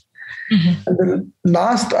sense. And the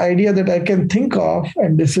last idea that I can think of,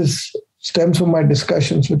 and this stems from my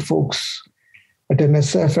discussions with folks at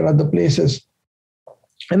NSF and other places,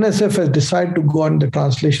 NSF has decided to go on the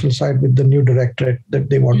translational side with the new directorate that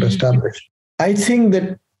they want to establish. I think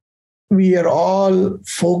that we are all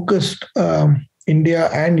focused, India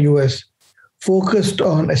and US, focused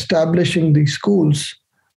on establishing these schools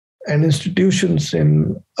and institutions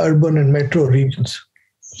in urban and metro regions.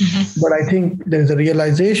 But I think there's a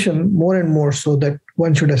realization more and more so that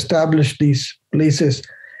one should establish these places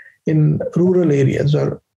in rural areas,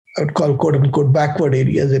 or I would call quote unquote backward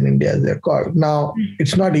areas in India, as they're called. Now,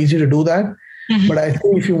 it's not easy to do that, but I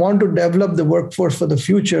think if you want to develop the workforce for the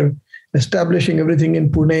future, establishing everything in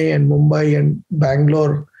Pune and Mumbai and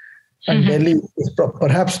Bangalore and Delhi is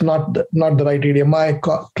perhaps not the right idea. My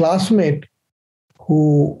classmate,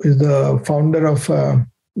 who is the founder of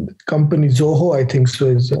company Zoho, I think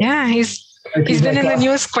so. He's been in the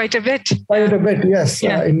news quite a bit. Quite a bit, yes.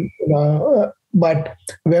 Yeah. But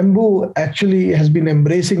Wembu actually has been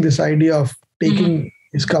embracing this idea of taking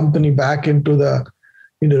his company back into the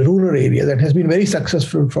rural area. That has been very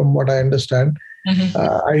successful, from what I understand.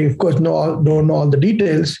 I of course don't know all the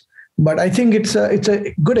details, but I think it's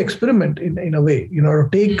a good experiment in a way. To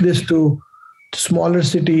take this to smaller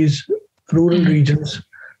cities, rural regions,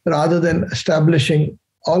 rather than establishing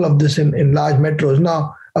all of this in large metros.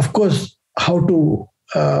 Now, of course, how to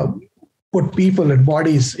put people and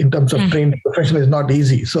bodies in terms of trained professionals is not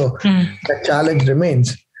easy. So the challenge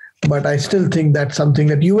remains. But I still think that's something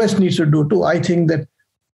that US needs to do too. I think that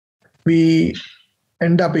we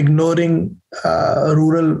end up ignoring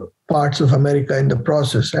rural parts of America in the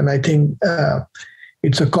process. And I think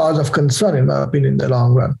it's a cause of concern, in my opinion, in the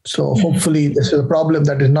long run. So hopefully this is a problem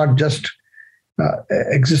that is not just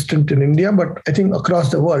existent in India, but I think across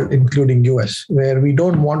the world, including US, where we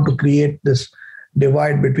don't want to create this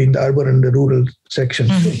divide between the urban and the rural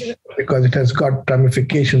sections because it has got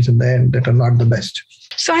ramifications in the end that are not the best.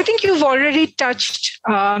 So I think you've already touched,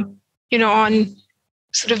 on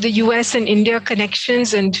sort of the US and India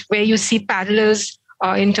connections and where you see parallels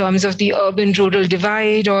in terms of the urban-rural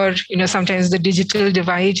divide or, sometimes the digital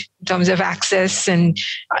divide in terms of access and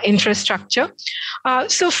infrastructure.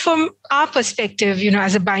 So from our perspective,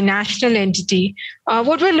 as a binational entity,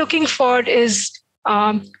 what we're looking for is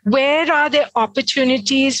where are there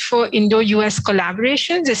opportunities for Indo-US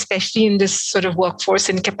collaborations, especially in this sort of workforce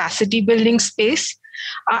and capacity building space?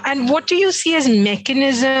 And what do you see as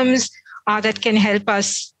mechanisms that can help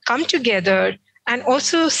us come together and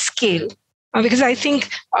also scale? Because I think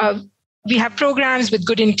we have programs with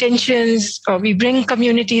good intentions, we bring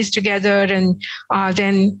communities together, and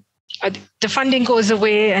then the funding goes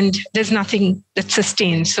away and there's nothing that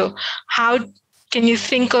sustains. So how can you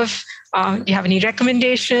think of, do you have any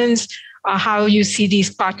recommendations, how you see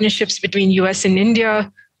these partnerships between US and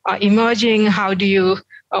India emerging? How do you,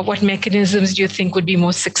 what mechanisms do you think would be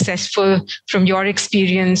most successful from your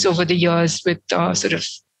experience over the years with sort of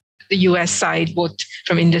the US side, both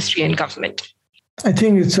from industry and government? I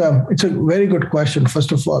think it's a very good question.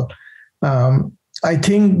 First of all, I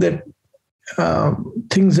think that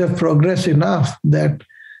things have progressed enough that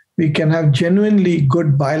we can have genuinely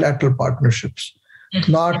good bilateral partnerships,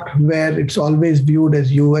 not where it's always viewed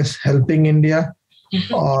as US helping India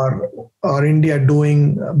or India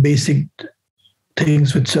doing basic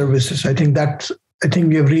things with services. I think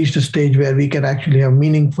we have reached a stage where we can actually have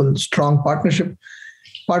meaningful, strong partnerships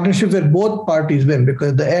where both parties win,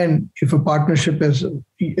 because at the end, if a partnership is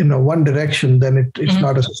one direction, then it's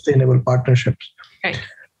not a sustainable partnership. Right.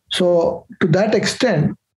 So to that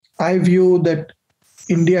extent, I view that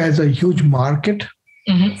India has a huge market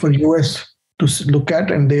for US to look at,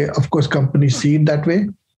 and they, of course, companies see it that way.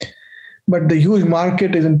 But the huge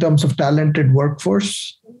market is in terms of talented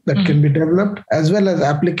workforce that can be developed, as well as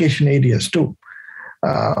application areas too.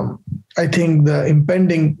 I think the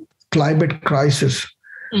impending climate crisis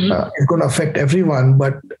is going to affect everyone,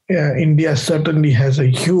 but India certainly has a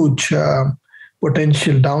huge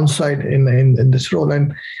potential downside in this role.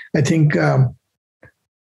 And I think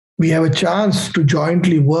we have a chance to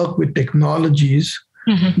jointly work with technologies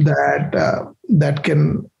that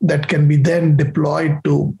can be then deployed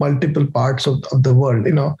to multiple parts of the world.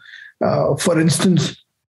 For instance,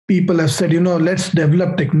 people have said, let's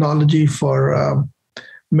develop technology for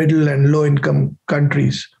middle and low income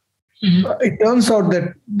countries. It turns out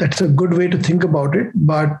that that's a good way to think about it,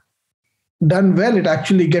 but done well, it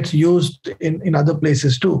actually gets used in other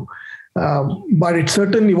places too. But it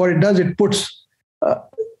certainly, what it does, it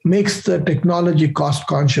makes the technology cost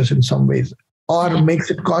conscious in some ways, or makes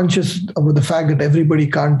it conscious of the fact that everybody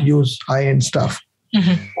can't use high-end stuff.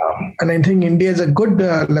 And I think India is a good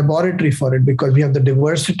laboratory for it, because we have the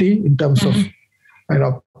diversity in terms of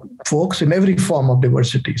folks in every form of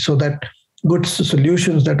diversity, so that good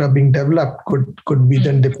solutions that are being developed could be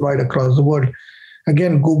then deployed across the world.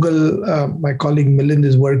 Again, Google, my colleague Milind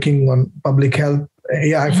is working on public health,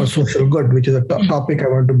 AI for social good, which is a topic I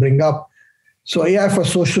want to bring up. So AI for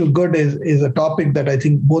social good is a topic that I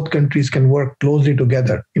think both countries can work closely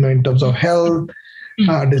together, in terms of health,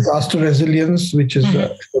 disaster resilience, which is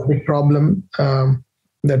a big problem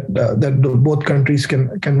that both countries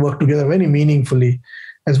can work together very meaningfully.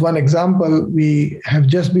 As one example, we have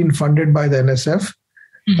just been funded by the NSF,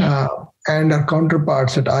 and our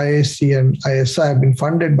counterparts at IISc and ISI have been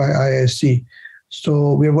funded by IISc.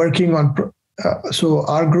 So we're working on, so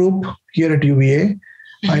our group here at UVA,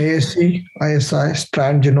 IISc, ISI,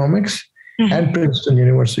 Strand Genomics, and Princeton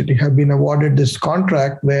University have been awarded this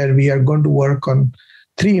contract where we are going to work on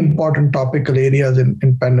 3 important topical areas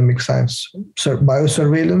in pandemic science: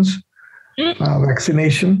 biosurveillance,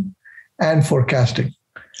 vaccination, and forecasting.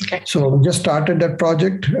 Okay. So we just started that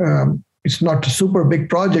project. It's not a super big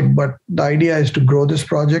project, but the idea is to grow this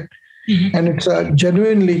project. And it's a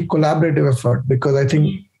genuinely collaborative effort, because I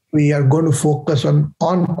think we are going to focus on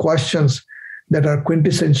questions that are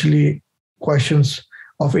quintessentially questions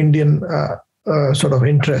of Indian sort of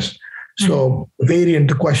interest. So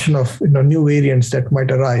the question of new variants that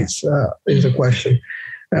might arise is a question.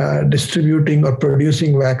 Distributing or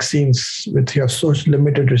producing vaccines with your such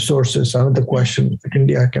limited resources, another question that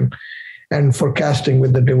India can, and forecasting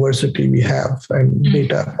with the diversity we have and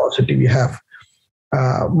data paucity we have.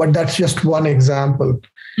 But that's just one example.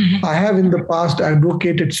 I have in the past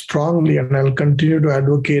advocated strongly, and I'll continue to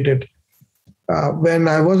advocate it. When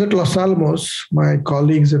I was at Los Alamos, my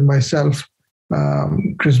colleagues and myself,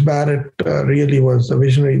 Chris Barrett really was a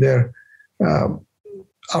visionary there.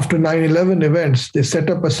 After 9/11 events, they set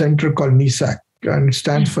up a center called NSSAC, and it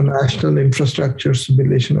stands for National Infrastructure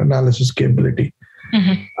Simulation Analysis Capability.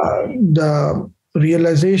 The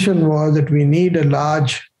realization was that we need a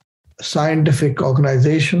large scientific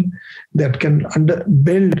organization that can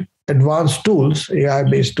build advanced tools,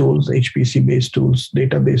 AI-based tools, HPC-based tools,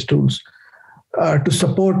 data-based tools, to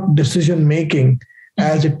support decision-making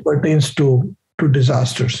as it pertains to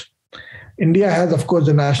disasters. India has, of course,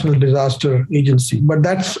 the National Disaster Agency, but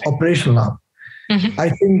that's operational now. I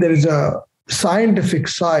think there is a scientific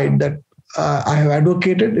side that I have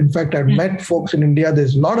advocated. In fact, I've met folks in India.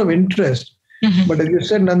 There's a lot of interest. But as you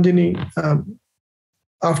said, Nandini,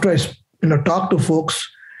 after I talk to folks,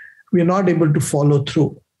 we're not able to follow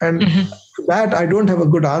through. And for that, I don't have a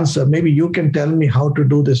good answer. Maybe you can tell me how to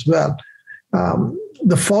do this well.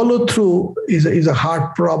 The follow through is a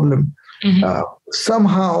hard problem.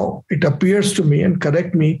 Somehow it appears to me, and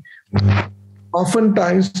correct me,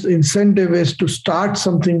 oftentimes the incentive is to start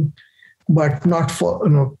something but not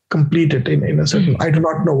complete it in a certain. I do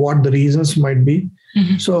not know what the reasons might be.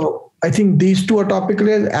 So I think these two are topical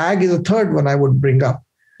areas. Ag is a third one I would bring up.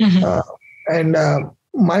 And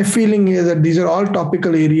my feeling is that these are all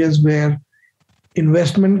topical areas where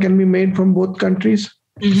investment can be made from both countries,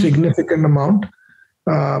 significant amount.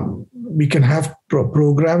 We can have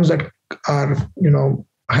programs that are,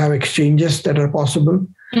 have exchanges that are possible.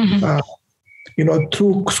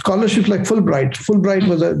 Through scholarships like Fulbright. Fulbright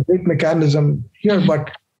was a great mechanism here, but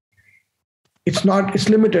it's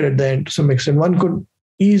limited at the end to some extent. One could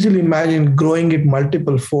easily imagine growing it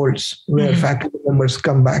multiple folds where faculty members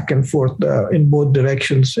come back and forth in both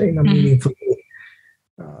directions in a meaningful way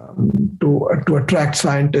to attract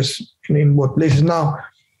scientists in both places. Now,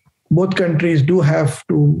 both countries do have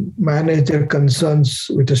to manage their concerns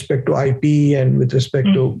with respect to IP and with respect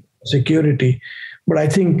to security. But I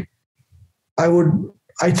think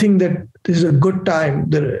that this is a good time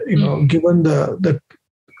that, given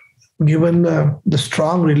the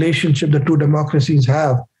strong relationship the two democracies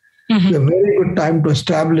have, it's a very good time to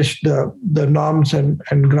establish the norms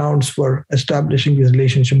and grounds for establishing this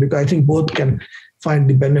relationship, because I think both can find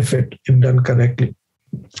the benefit if done correctly.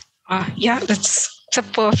 That's a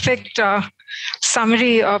perfect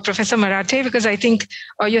summary, Professor Marathe, because I think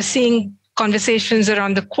you're seeing conversations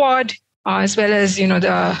around the Quad, as well as,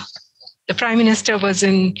 the Prime Minister was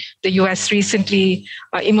in the US recently.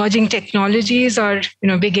 Emerging technologies are,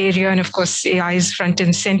 big area, and of course, AI is front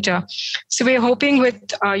and center. So we're hoping with,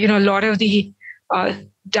 a lot of the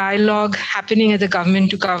dialogue happening at the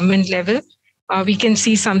government to government level, we can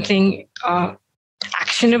see something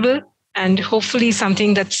actionable and hopefully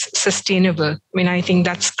something that's sustainable. I think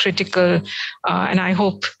that's critical, and I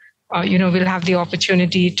hope we'll have the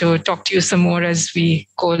opportunity to talk to you some more as we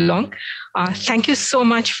go along. Thank you so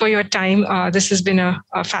much for your time. This has been a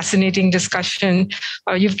fascinating discussion.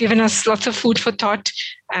 You've given us lots of food for thought.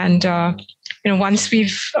 And once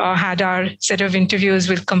we've had our set of interviews,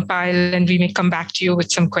 we'll compile and we may come back to you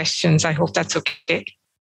with some questions. I hope that's okay.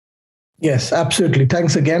 Yes, absolutely.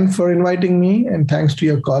 Thanks again for inviting me. And thanks to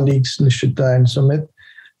your colleagues, Nishita and Sumit.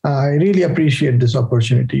 I really appreciate this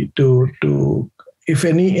opportunity to if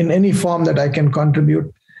in any form that I can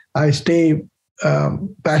contribute. I stay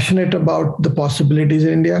passionate about the possibilities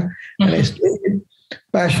in India, and I stay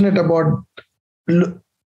passionate about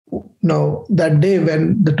that day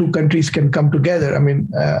when the two countries can come together.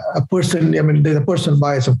 There's a personal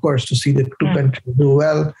bias, of course, to see the two countries do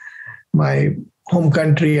well, my home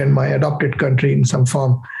country and my adopted country in some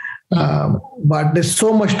form. But there's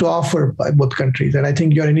so much to offer by both countries, and I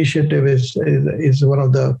think your initiative is one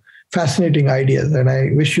of the fascinating ideas, and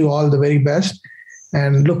I wish you all the very best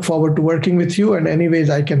and look forward to working with you. And any ways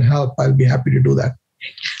I can help, I'll be happy to do that.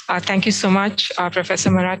 Thank you so much, Professor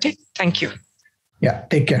Marathe. Thank you. Yeah,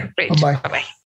 take care. Great. Bye-bye. Bye-bye.